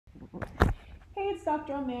Hey, it's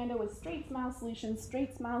Dr. Amanda with StraightSmile Solutions,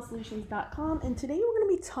 StraightSmileSolutions.com, and today we're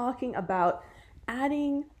going to be talking about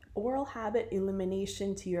adding oral habit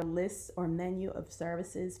elimination to your list or menu of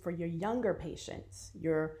services for your younger patients,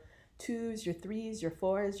 your 2s, your 3s, your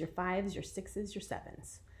 4s, your 5s, your 6s, your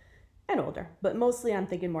 7s, and older, but mostly I'm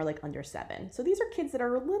thinking more like under 7. So these are kids that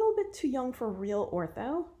are a little bit too young for real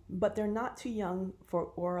ortho, but they're not too young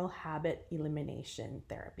for oral habit elimination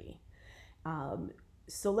therapy.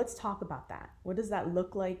 So let's talk about that. What does that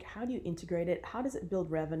look like? How do you integrate it? How does it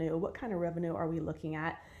build revenue? What kind of revenue are we looking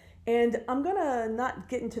at? And I'm gonna not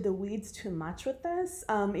get into the weeds too much with this.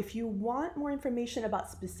 If you want more information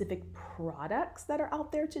about specific products that are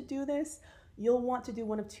out there to do this, you'll want to do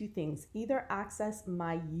one of two things. Either access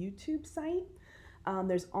my YouTube site.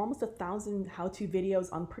 There's almost 1,000 how-to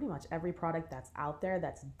videos on pretty much every product that's out there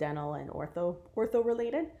that's dental and ortho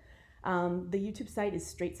related. The YouTube site is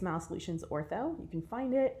StraightSmile Solutions Ortho. You can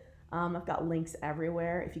find it. I've got links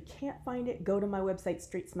everywhere. If you can't find it, go to my website,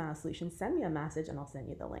 StraightSmile Solutions, send me a message and I'll send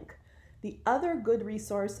you the link. The other good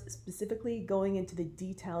resource, specifically going into the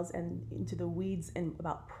details and into the weeds and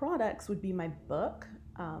about products, would be my book.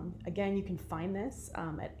 Again, you can find this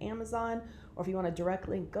at Amazon, or if you want a direct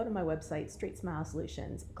link, go to my website, StraightSmile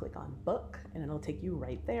Solutions, click on book, and it'll take you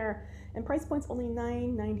right there. And price point's only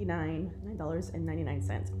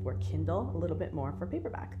 $9.99 for Kindle, a little bit more for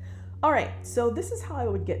paperback. All right, so this is how I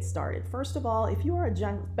would get started. First of all, if you are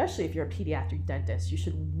especially if you're a pediatric dentist, you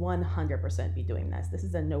should 100% be doing this. This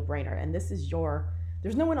is a no-brainer, and this is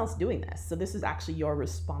there's no one else doing this, so this is actually your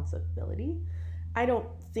responsibility. I don't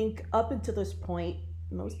think up until this point,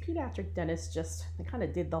 most pediatric dentists they kind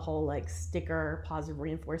of did the whole like sticker positive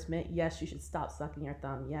reinforcement. Yes, you should stop sucking your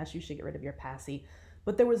thumb. Yes, you should get rid of your passy.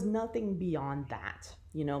 But there was nothing beyond that,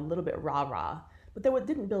 a little bit rah-rah. But that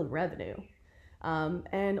didn't build revenue.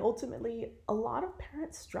 And ultimately, a lot of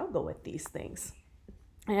parents struggle with these things.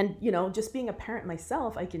 And, just being a parent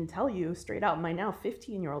myself, I can tell you straight out, my now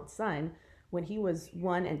 15-year-old son, when he was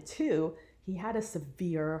 1 and 2, he had a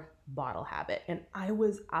severe bottle habit. And I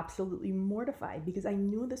was absolutely mortified because I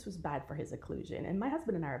knew this was bad for his occlusion. And my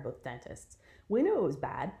husband and I are both dentists. We knew it was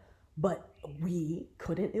bad, but we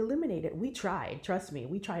couldn't eliminate it. We tried, trust me,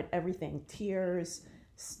 we tried everything. Tears,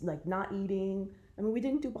 like not eating. I mean, we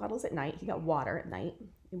didn't do bottles at night. He got water at night.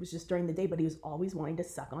 It was just during the day, but he was always wanting to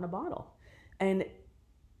suck on a bottle. And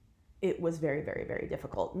it was very, very, very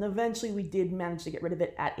difficult. And eventually we did manage to get rid of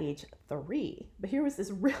it at age 3. But here was this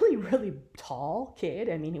really, really tall kid.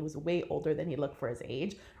 I mean, he was way older than he looked for his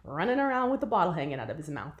age, running around with the bottle hanging out of his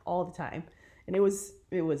mouth all the time. And it was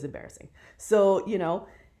embarrassing. So,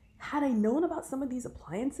 had I known about some of these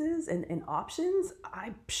appliances and options,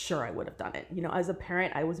 I'm sure I would have done it. As a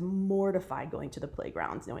parent, I was mortified going to the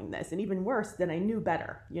playgrounds knowing this. And even worse, then I knew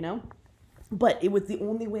better, But it was the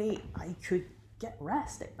only way I could get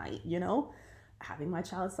rest at night, having my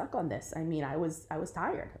child suck on this. I mean, I was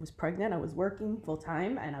tired. I was pregnant. I was working full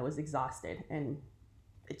time and I was exhausted, and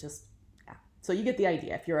it just, yeah. So you get the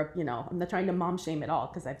idea. If you're I'm not trying to mom shame at all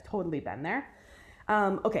because I've totally been there.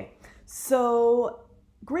 Okay. So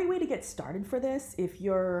great way to get started for this. If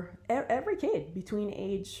you're every kid between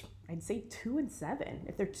age, I'd say 2 and 7,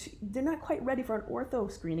 if they're not quite ready for an ortho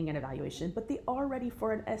screening and evaluation, but they are ready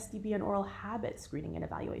for an SDB and oral habit screening and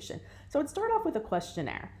evaluation. So I'd start off with a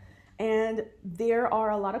questionnaire. And there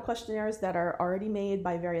are a lot of questionnaires that are already made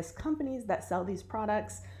by various companies that sell these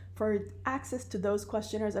products. For access to those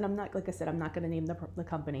questionnaires, and like I said, I'm not going to name the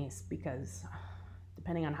companies because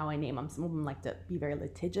depending on how I name them, some of them like to be very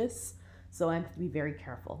litigious. So I have to be very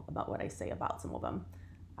careful about what I say about some of them.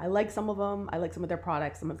 I like some of them. I like some of their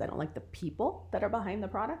products. Some of them I don't like the people that are behind the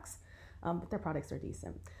products, but their products are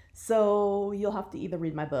decent. So you'll have to either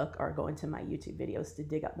read my book or go into my YouTube videos to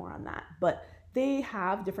dig up more on that. But they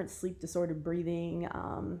have different sleep disorder breathing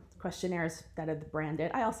questionnaires that are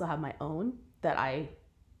branded. I also have my own that I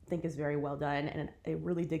think is very well done, and it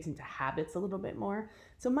really digs into habits a little bit more.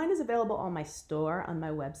 So mine is available on my store, on my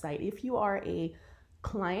website. If you are a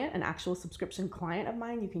client, an actual subscription client of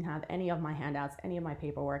mine, you can have any of my handouts, any of my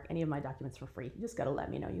paperwork, any of my documents for free. You just got to let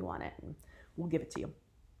me know you want it and we'll give it to you.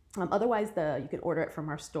 Otherwise, you can order it from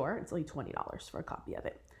our store. It's only $20 for a copy of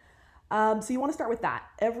it. So you want to start with that.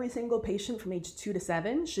 Every single patient from age 2 to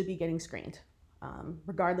 7 should be getting screened,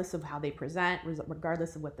 regardless of how they present,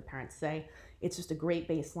 regardless of what the parents say. It's just a great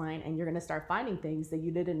baseline, and you're going to start finding things that you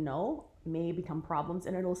didn't know may become problems,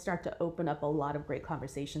 and it'll start to open up a lot of great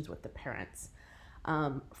conversations with the parents.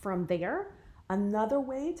 From there, another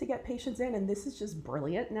way to get patients in, and this is just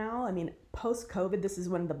brilliant now. I mean, post-COVID, this is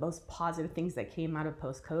one of the most positive things that came out of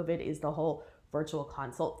post-COVID is the whole virtual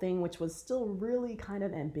consult thing, which was still really kind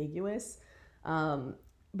of ambiguous.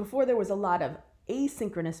 before there was a lot of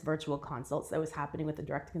asynchronous virtual consults that was happening with the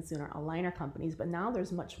direct-to-consumer aligner companies, but now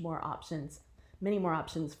there's many more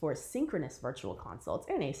options for synchronous virtual consults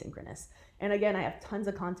and asynchronous. And again, I have tons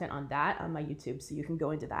of content on that on my YouTube, so you can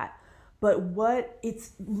go into that. But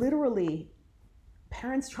it's literally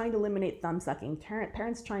parents trying to eliminate thumb sucking,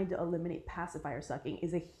 parents trying to eliminate pacifier sucking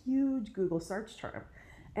is a huge Google search term.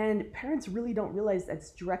 And parents really don't realize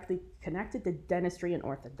that's directly connected to dentistry and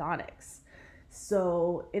orthodontics.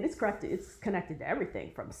 So it's connected to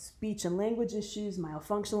everything from speech and language issues,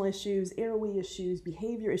 myofunctional issues, airway issues,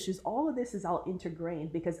 behavior issues. All of this is all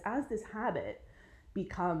intergrained because as this habit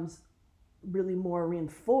becomes really more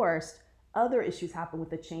reinforced, other issues happen with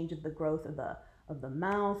the change of the growth of the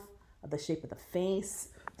mouth, of the shape of the face.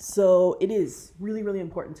 So it is really, really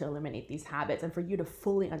important to eliminate these habits and for you to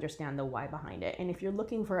fully understand the why behind it. And if you're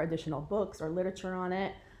looking for additional books or literature on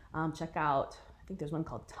it, check out, I think there's one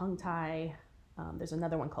called Tongue Tie. There's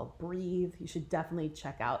another one called Breathe. You should definitely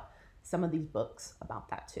check out some of these books about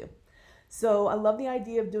that too. So I love the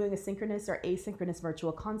idea of doing a synchronous or asynchronous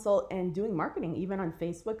virtual consult and doing marketing even on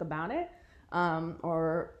Facebook about it,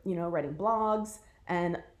 or writing blogs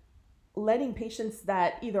and letting patients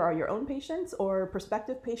that either are your own patients or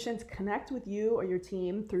prospective patients connect with you or your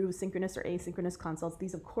team through synchronous or asynchronous consults.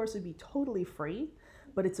 These of course would be totally free,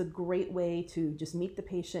 but it's a great way to just meet the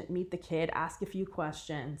patient, meet the kid, ask a few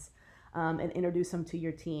questions, and introduce them to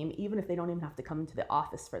your team, even if they don't even have to come into the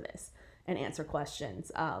office for this and answer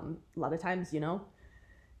questions. A lot of times, you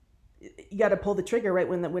got to pull the trigger right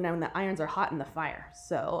when the irons are hot in the fire.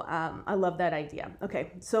 So I love that idea.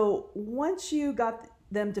 Okay, so once you got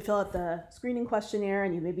them to fill out the screening questionnaire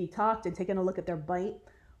and you maybe talked and taken a look at their bite,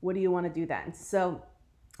 what do you want to do then? So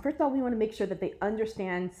first of all, we want to make sure that they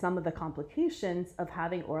understand some of the complications of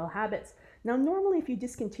having oral habits. Now, normally if you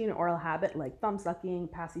discontinue an oral habit like thumb sucking,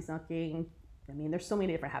 passy sucking, there's so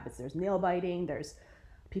many different habits. There's nail biting, there's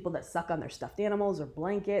people that suck on their stuffed animals or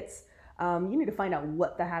blankets. You need to find out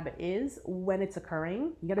what the habit is, when it's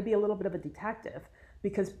occurring. You got to be a little bit of a detective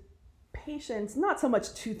because patients, not so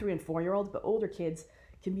much 2, 3, and 4-year-olds, but older kids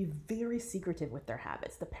can be very secretive with their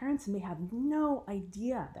habits. The parents may have no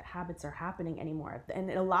idea that habits are happening anymore.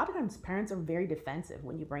 And a lot of times parents are very defensive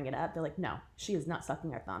when you bring it up. They're like, no, she is not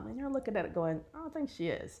sucking her thumb. And you're looking at it going, I don't think she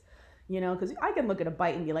is. Because I can look at a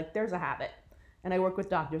bite and be like, there's a habit. And I work with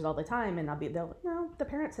doctors all the time and they're like, no, the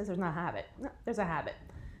parent says there's not a habit. No, there's a habit.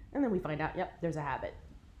 And then we find out, yep, there's a habit.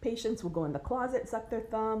 Patients will go in the closet, suck their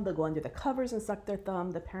thumb. They'll go under the covers and suck their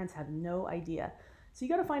thumb. The parents have no idea. So you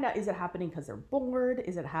got to find out, is it happening because they're bored?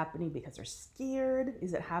 Is it happening because they're scared?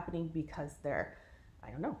 Is it happening because they're,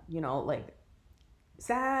 I don't know,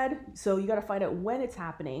 sad? So you got to find out when it's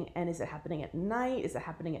happening. And is it happening at night? Is it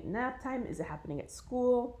happening at nap time? Is it happening at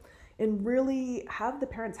school? And really have the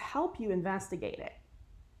parents help you investigate it.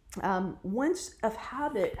 Once a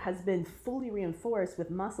habit has been fully reinforced with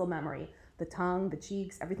muscle memory, the tongue, the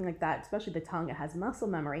cheeks, everything like that, especially the tongue, it has muscle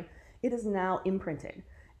memory, it is now imprinted.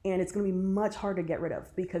 And it's going to be much harder to get rid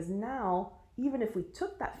of because now, even if we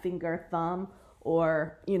took that finger, thumb,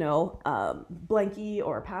 or, blankie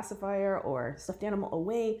or pacifier or stuffed animal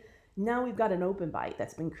away, now we've got an open bite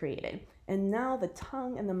that's been created. And now the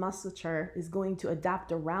tongue and the musculature is going to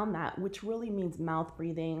adapt around that, which really means mouth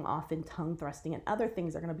breathing, often tongue thrusting, and other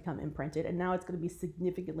things are going to become imprinted. And now it's going to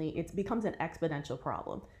be it becomes an exponential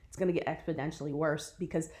problem. It's going to get exponentially worse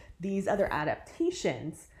because these other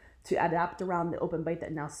adaptations to adapt around the open bite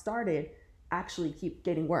that now started actually keep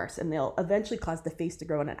getting worse, and they'll eventually cause the face to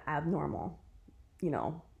grow in an abnormal,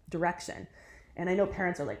 direction. And I know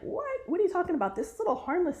parents are like, what are you talking about? This little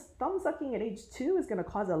harmless thumb sucking at age 2 is going to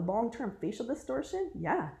cause a long-term facial distortion?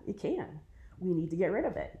 Yeah, it can. We need to get rid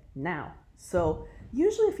of it now. So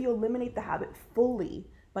usually if you eliminate the habit fully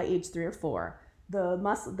by age 3 or 4,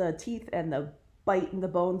 the teeth and the bite and the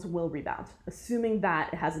bones will rebound, assuming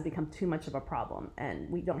that it hasn't become too much of a problem and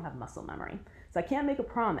we don't have muscle memory. So I can't make a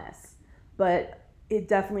promise, but it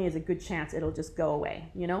definitely is a good chance it'll just go away,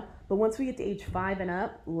 But once we get to age 5 and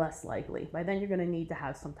up, less likely. By then you're going to need to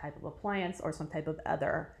have some type of appliance or some type of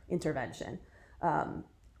other intervention,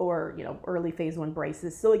 or early phase 1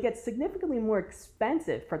 braces. So it gets significantly more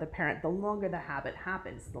expensive for the parent the longer the habit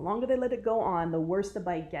happens. The longer they let it go on, the worse the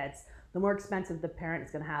bite gets, the more expensive the parent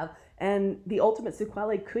is going to have. And the ultimate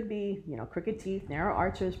sequelae could be, crooked teeth, narrow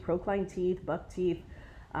arches, procline teeth, buck teeth,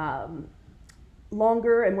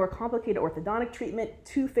 longer and more complicated orthodontic treatment,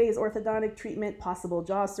 2-phase orthodontic treatment, possible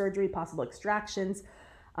jaw surgery, possible extractions,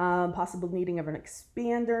 possible needing of an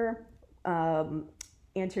expander,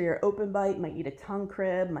 anterior open bite, might need a tongue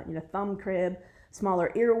crib, might need a thumb crib,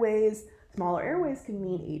 smaller airways, Smaller airways can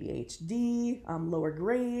mean ADHD, lower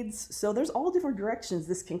grades. So there's all different directions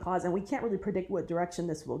this can cause, and we can't really predict what direction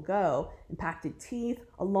this will go. Impacted teeth,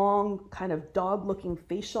 a long kind of dog-looking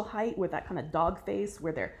facial height with that kind of dog face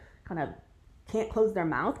where they're kind of can't close their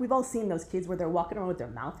mouth. We've all seen those kids where they're walking around with their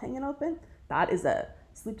mouth hanging open. That is a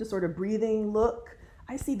sleep disorder breathing look.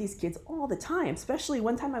 I see these kids all the time, especially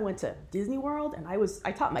one time I went to Disney World and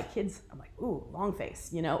I taught my kids, I'm like, ooh, long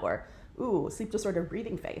face, or ooh, sleep disorder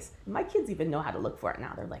breathing face. And my kids even know how to look for it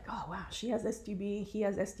now. They're like, oh wow, she has SDB, he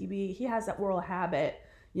has SDB, he has that oral habit.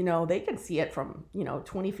 They can see it from,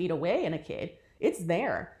 20 feet away in a kid. It's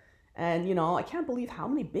there. And, I can't believe how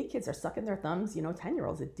many big kids are sucking their thumbs,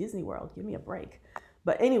 10-year-olds at Disney World. Give me a break.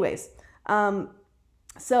 But anyways,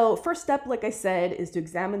 so first step, like I said, is to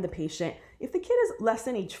examine the patient. If the kid is less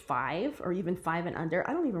than age 5 or even 5 and under,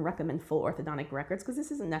 I don't even recommend full orthodontic records because this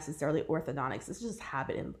isn't necessarily orthodontics. This is just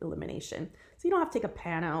habit elimination. So you don't have to take a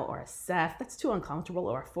pano or a ceph. That's too uncomfortable,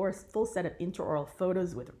 or a full set of intraoral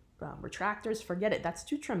photos with retractors. Forget it. That's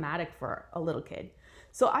too traumatic for a little kid.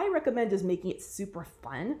 So I recommend just making it super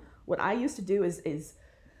fun. What I used to do is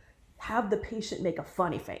have the patient make a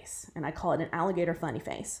funny face, and I call it an alligator funny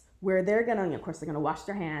face, where they're gonna, of course, they're gonna wash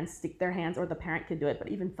their hands, stick their hands, or the parent could do it, but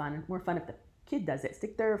even more fun if the kid does it,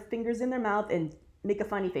 stick their fingers in their mouth and make a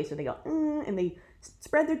funny face where they go, and they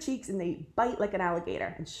spread their cheeks and they bite like an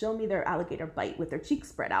alligator, and show me their alligator bite with their cheeks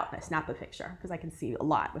spread out, and I snap a picture, because I can see a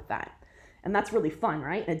lot with that. And that's really fun,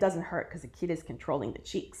 right? And it doesn't hurt because the kid is controlling the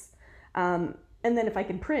cheeks. And then if I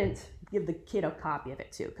can print, give the kid a copy of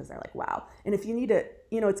it too, because they're like, wow. And if you need to,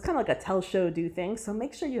 it's kind of like a tell, show, do thing. So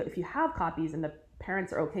make sure if you have copies and the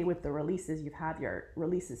parents are okay with the releases, you have your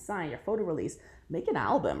releases signed, your photo release, make an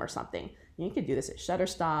album or something. You can do this at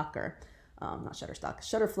Shutterstock or, not Shutterstock,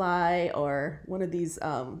 Shutterfly, or one of these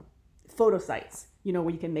photo sites, where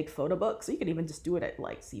you can make photo books. So you can even just do it at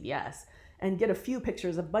like CVS and get a few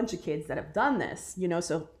pictures of a bunch of kids that have done this,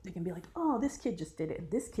 so they can be like, oh, this kid just did it, and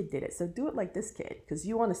this kid did it, so do it like this kid, because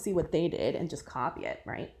you want to see what they did and just copy it,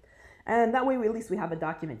 right? And that way, at least we have a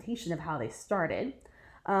documentation of how they started.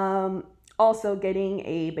 Also, getting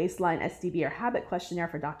a baseline SDB or habit questionnaire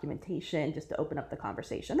for documentation, just to open up the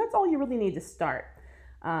conversation. That's all you really need to start.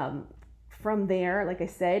 From there, like I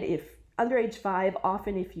said, if under age 5,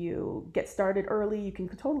 often if you get started early, you can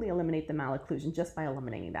totally eliminate the malocclusion just by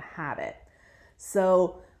eliminating the habit.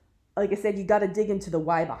 So, like I said, you got to dig into the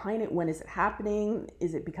why behind it. When is it happening?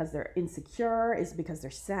 Is it because they're insecure? Is it because they're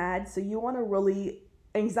sad? So you want to really,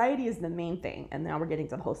 anxiety is the main thing. And now we're getting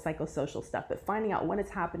to the whole psychosocial stuff, but finding out when it's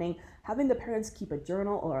happening, having the parents keep a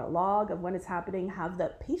journal or a log of when it's happening, have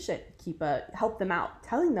the patient help them out,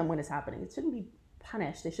 telling them when it's happening. It shouldn't be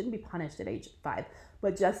punished. They shouldn't be punished at age 5,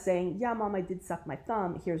 but just saying, yeah, mom, I did suck my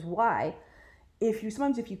thumb. Here's why.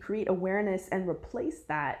 Sometimes if you create awareness and replace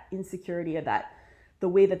that insecurity or the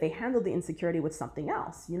way that they handle the insecurity with something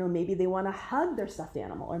else, maybe they want to hug their stuffed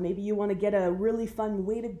animal, or maybe you want to get a really fun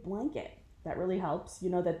weighted blanket that really helps,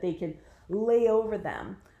 that they can lay over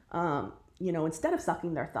them, instead of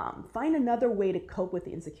sucking their thumb. Find another way to cope with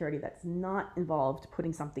the insecurity that's not involved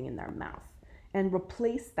putting something in their mouth, and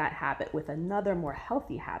replace that habit with another more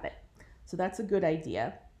healthy habit. So that's a good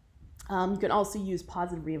idea. You can also use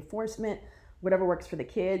positive reinforcement, whatever works for the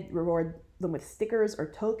kid. Reward them with stickers or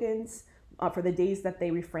tokens for the days that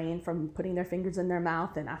they refrain from putting their fingers in their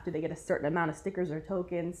mouth, and after they get a certain amount of stickers or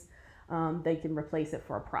tokens, they can replace it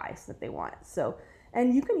for a prize that they want. So,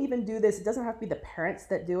 and you can even do this, it doesn't have to be the parents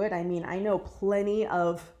that do it. I mean, I know plenty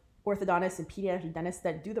of orthodontists and pediatric dentists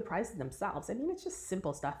that do the prizes themselves. I mean, it's just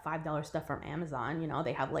simple stuff, $5 stuff from Amazon.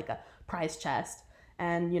 They have like a prize chest,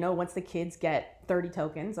 and once the kids get 30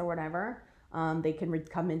 tokens or whatever, they can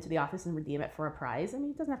come into the office and redeem it for a prize. I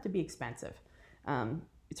mean, it doesn't have to be expensive.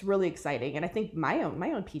 It's really exciting, and I think my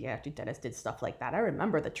own pediatric dentist did stuff like that. I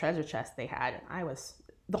remember the treasure chest they had, and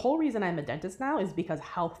the whole reason I'm a dentist now is because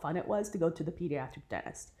how fun it was to go to the pediatric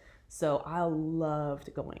dentist. So I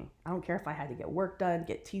loved going. I don't care if I had to get work done,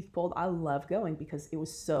 get teeth pulled. I loved going because it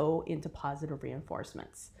was so into positive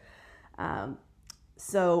reinforcements.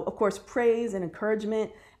 So of course, praise and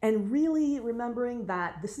encouragement, and really remembering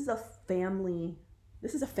that this is a family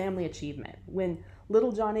achievement. When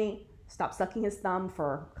little Johnny stopped sucking his thumb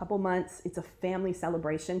for a couple months, it's a family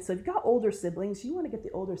celebration. So if you've got older siblings, you want to get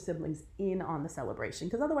the older siblings in on the celebration,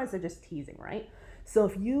 because otherwise they're just teasing, right? So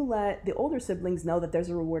if you let the older siblings know that there's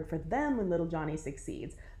a reward for them when little Johnny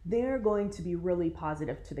succeeds, they're going to be really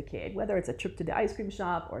positive to the kid, whether it's a trip to the ice cream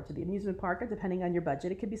shop or to the amusement park, or depending on your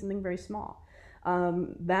budget, it could be something very small.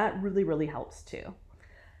 That really, really helps too.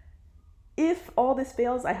 If all this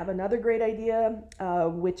fails, I have another great idea,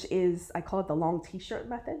 which is, I call it the long t-shirt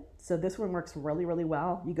method. So this one works really, really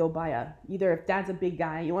well. You go buy either if dad's a big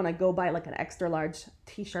guy, you want to go buy like an extra large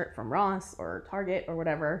t-shirt from Ross or Target or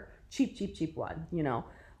whatever, cheap one,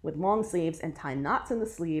 with long sleeves, and tie knots in the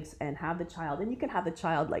sleeves and have the child, and you can have the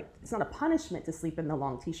child, like, it's not a punishment to sleep in the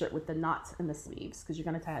long t-shirt with the knots in the sleeves, because you're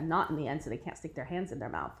going to tie a knot in the end so they can't stick their hands in their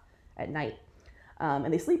mouth at night.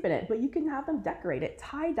 And they sleep in it, but you can have them decorate it,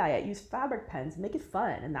 tie-dye it, use fabric pens, make it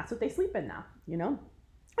fun, and that's what they sleep in now,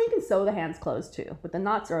 Or you can sew the hands closed too, but the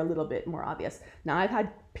knots are a little bit more obvious. Now, I've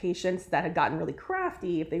had patients that had gotten really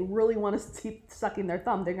crafty. If they really want to keep sucking their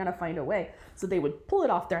thumb, they're gonna find a way. So they would pull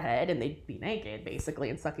it off their head and they'd be naked,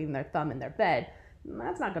 basically, and sucking their thumb in their bed.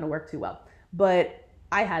 That's not gonna work too well. But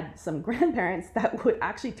I had some grandparents that would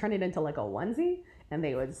actually turn it into like a onesie, and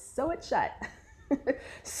they would sew it shut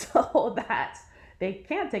so that they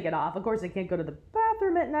can't take it off. Of course, they can't go to the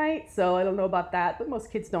bathroom at night, so I don't know about that, but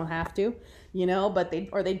most kids don't have to, but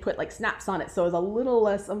they'd put like snaps on it, so it's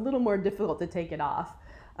a little more difficult to take it off.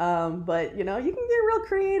 But you can get real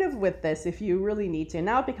creative with this if you really need to.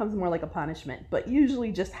 Now it becomes more like a punishment, but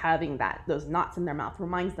usually just having those knots in their mouth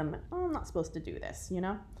reminds them, oh, I'm not supposed to do this,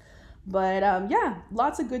 But yeah,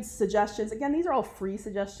 lots of good suggestions. Again, these are all free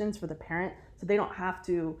suggestions for the parent, so they don't have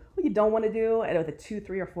to. What you don't want to do with a 2,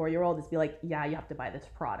 3, or 4-year-old is be like, yeah, you have to buy this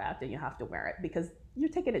product and you have to wear it, because you're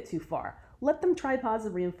taking it too far. Let them try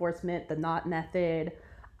positive reinforcement, the knot method.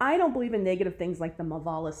 I don't believe in negative things like the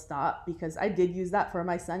Mavala stop, because I did use that for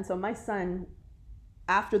my son. So my son,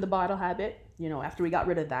 after the bottle habit, after we got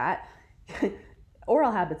rid of that,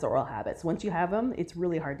 oral habits are oral habits. Once you have them, it's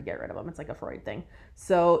really hard to get rid of them. It's like a Freud thing.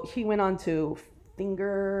 So he went on to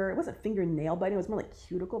it wasn't fingernail biting, it was more like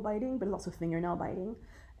cuticle biting, but it was also fingernail biting.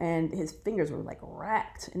 And his fingers were like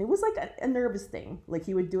wrecked. And it was like a nervous thing. Like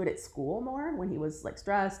he would do it at school more when he was like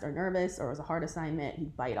stressed or nervous or it was a hard assignment,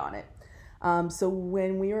 he'd bite on it. So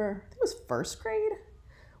when we were, I think it was first grade,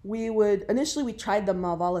 we tried the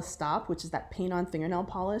Mavala Stop, which is that paint on fingernail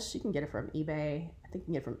polish. You can get it from eBay. I think you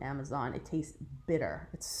can get it from Amazon. It tastes bitter.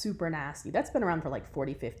 It's super nasty. That's been around for like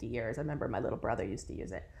 40, 50 years. I remember my little brother used to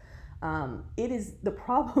use it. The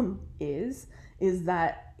problem is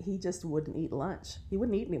that he just wouldn't eat lunch. He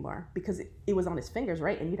wouldn't eat anymore because it was on his fingers,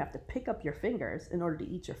 right? And you'd have to pick up your fingers in order to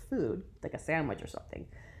eat your food, like a sandwich or something.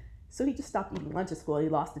 So he just stopped eating lunch at school. He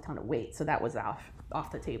lost a ton of weight. So that was off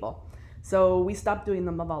the table. So we stopped doing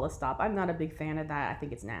the Mavala Stop. I'm not a big fan of that. I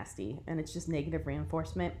think it's nasty and it's just negative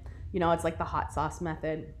reinforcement. It's like the hot sauce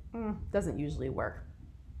method. Doesn't usually work.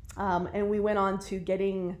 And we went on to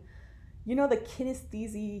getting, the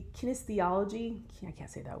kinesthesiology, I can't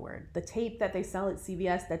say that word, the tape that they sell at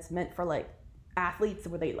CVS that's meant for like athletes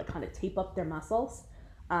where they like kind of tape up their muscles.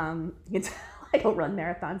 I don't run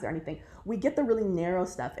marathons or anything. We get the really narrow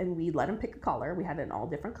stuff and we let them pick a color. We had it in all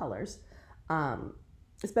different colors.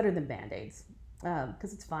 It's better than Band-Aids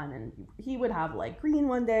because it's fun. And he would have like green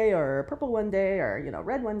one day or purple one day or,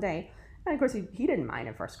 red one day. And of course, he didn't mind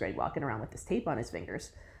in first grade walking around with this tape on his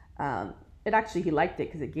fingers. He liked it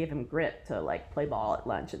because it gave him grip to like play ball at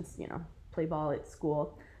lunch and, play ball at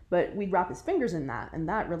school. But we'd wrap his fingers in that and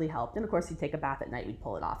that really helped. And of course, he'd take a bath at night. We'd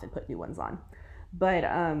pull it off and put new ones on. But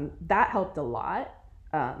that helped a lot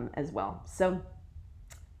as well. So,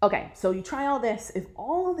 okay, so you try all this. If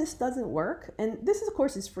all of this doesn't work, and this, of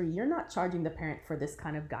course, is free. You're not charging the parent for this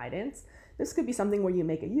kind of guidance. This could be something where you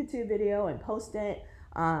make a YouTube video and post it,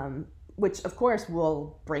 which, of course,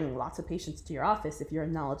 will bring lots of patients to your office if you're a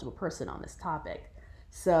knowledgeable person on this topic.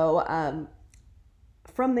 So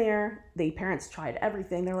from there, the parents tried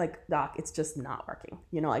everything. They're like, Doc, it's just not working.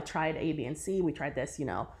 I tried A, B, and C. We tried this,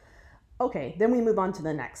 Okay, then we move on to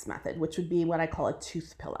the next method, which would be what I call a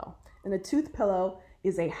tooth pillow. And a tooth pillow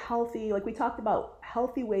is a healthy, like we talked about,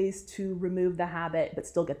 healthy ways to remove the habit, but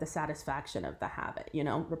still get the satisfaction of the habit,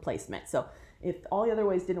 replacement. So if all the other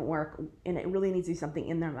ways didn't work and it really needs to be something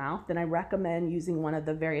in their mouth, then I recommend using one of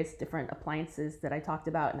the various different appliances that I talked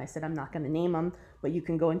about. And I said I'm not going to name them, but you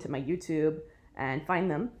can go into my YouTube and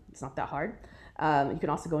find them. It's not that hard. You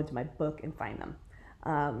can also go into my book and find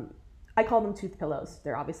them. I call them tooth pillows.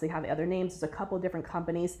 They obviously have other names. There's a couple of different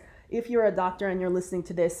companies. If you're a doctor and you're listening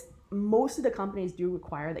to this, most of the companies do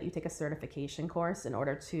require that you take a certification course in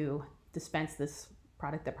order to dispense this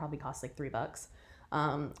product that probably costs like $3.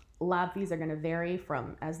 Lab fees are going to vary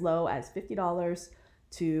from as low as $50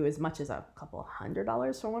 to as much as a couple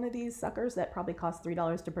 $100 for one of these suckers that probably costs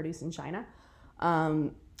 $3 to produce in China.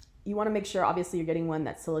 You want to make sure, obviously, you're getting one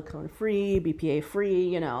that's silicone free, BPA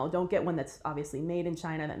free, don't get one that's obviously made in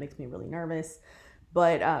China. That makes me really nervous.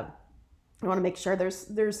 But I want to make sure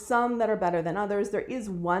there's some that are better than others. There is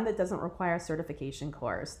one that doesn't require a certification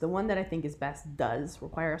course. The one that I think is best does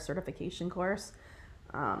require a certification course.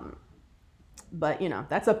 But you know,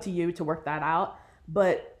 that's up to you to work that out.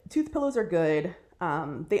 But tooth pillows are good.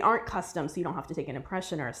 They aren't custom, so you don't have to take an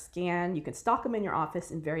impression or a scan. You can stock them in your office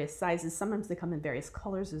in various sizes. Sometimes they come in various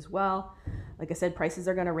colors as well. Like I said, prices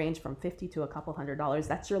are going to range from $50 to a couple $100.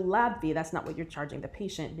 That's your lab fee. That's not what you're charging the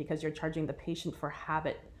patient, because you're charging the patient for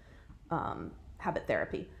habit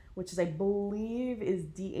therapy, which is, I believe, is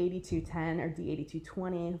D8210 or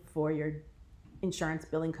D8220 for your insurance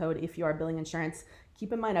billing code. If you are billing insurance,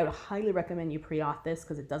 keep in mind, I would highly recommend you pre-auth this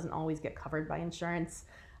because it doesn't always get covered by insurance.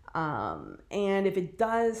 And if it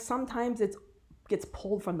does, sometimes it gets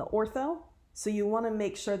pulled from the ortho. So you want to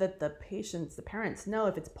make sure that the parents know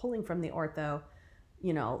if it's pulling from the ortho,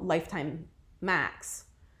 you know, lifetime max,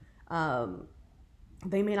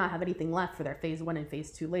 they may not have anything left for their phase 1 and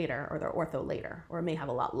phase 2 later, or their ortho later, or it may have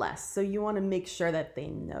a lot less. So you want to make sure that they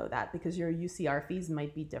know that, because your UCR fees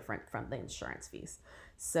might be different from the insurance fees.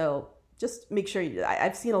 So just make sure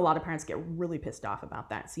I've seen a lot of parents get really pissed off about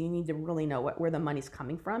that. So you need to really know where the money's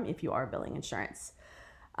coming from if you are billing insurance.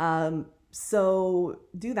 So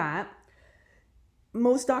do that.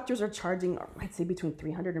 Most doctors are charging, I'd say, between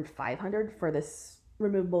 $300 and $500 for this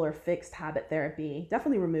removable or fixed habit therapy.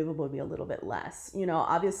 Definitely removable would be a little bit less. You know,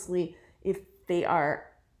 obviously, if they are,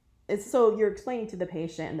 so you're explaining to the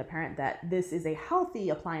patient and the parent that this is a healthy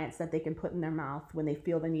appliance that they can put in their mouth when they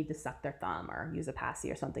feel the need to suck their thumb or use a passy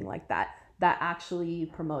or something like that, that actually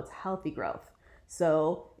promotes healthy growth.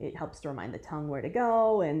 So it helps to remind the tongue where to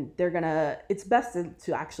go, and it's best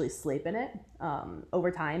to actually sleep in it over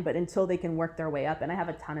time, but until they can work their way up. And I have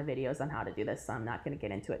a ton of videos on how to do this, so I'm not going to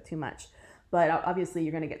get into it too much. But obviously,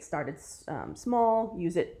 you're going to get started small,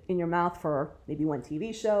 use it in your mouth for maybe one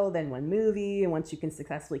TV show, then one movie. And once you can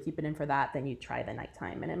successfully keep it in for that, then you try the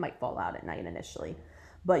nighttime, and it might fall out at night initially.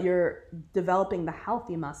 But you're developing the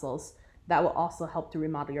healthy muscles that will also help to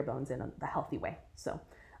remodel your bones in the healthy way. So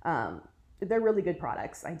they're really good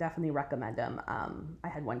products. I definitely recommend them. I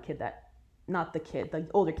had one kid not the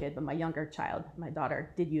older kid, but my younger child, my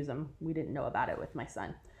daughter, did use them. We didn't know about it with my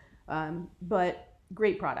son. But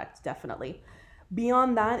great product, definitely.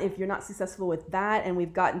 Beyond that, if you're not successful with that, and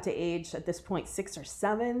we've gotten to age at this point 6 or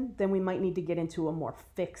 7, then we might need to get into a more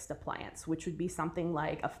fixed appliance, which would be something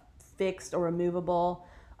like a fixed or removable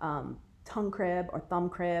tongue crib or thumb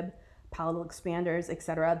crib, palatal expanders,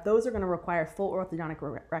 etc. Those are going to require full orthodontic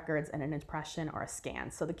records and an impression or a scan.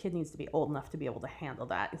 So the kid needs to be old enough to be able to handle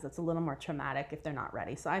that, because it's a little more traumatic if they're not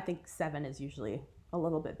ready. So I think 7 is usually a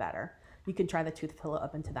little bit better. You can try the tooth pillow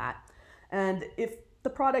up into that. And if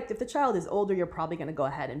the child is older, you're probably going to go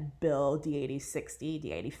ahead and bill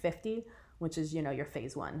D8060, D8050, which is, you know, your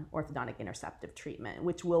phase 1 orthodontic interceptive treatment,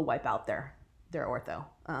 which will wipe out their ortho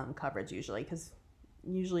coverage usually, because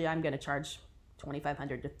usually I'm going to charge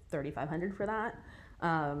 $2,500 to $3,500 for that.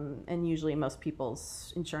 And usually most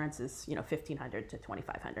people's insurance is, you know, $1,500 to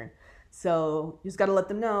 $2,500. So you just got to let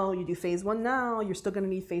them know you do phase 1 now, you're still going to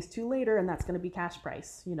need phase 2 later, and that's going to be cash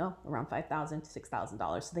price, you know, around $5,000 to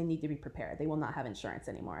 $6,000. So they need to be prepared. They will not have insurance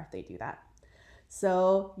anymore if they do that.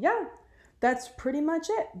 So yeah, that's pretty much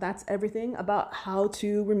it. That's everything about how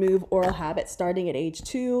to remove oral habits starting at age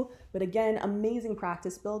 2. But again, amazing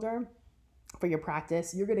practice builder for your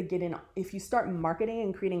practice. You're going to get in, if you start marketing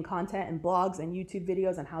and creating content and blogs and YouTube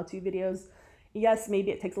videos and how-to videos, yes,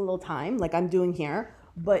 maybe it takes a little time like I'm doing here,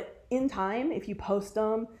 but in time, if you post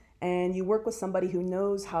them and you work with somebody who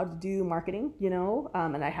knows how to do marketing, you know,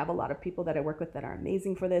 and I have a lot of people that I work with that are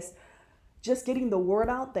amazing for this, just getting the word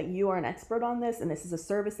out that you are an expert on this, and this is a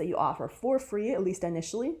service that you offer for free, at least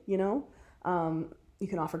initially, you know. You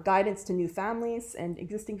can offer guidance to new families, and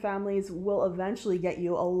existing families will eventually get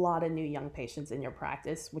you a lot of new young patients in your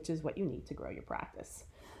practice, which is what you need to grow your practice.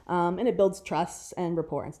 And it builds trust and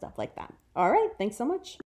rapport and stuff like that. All right, thanks so much.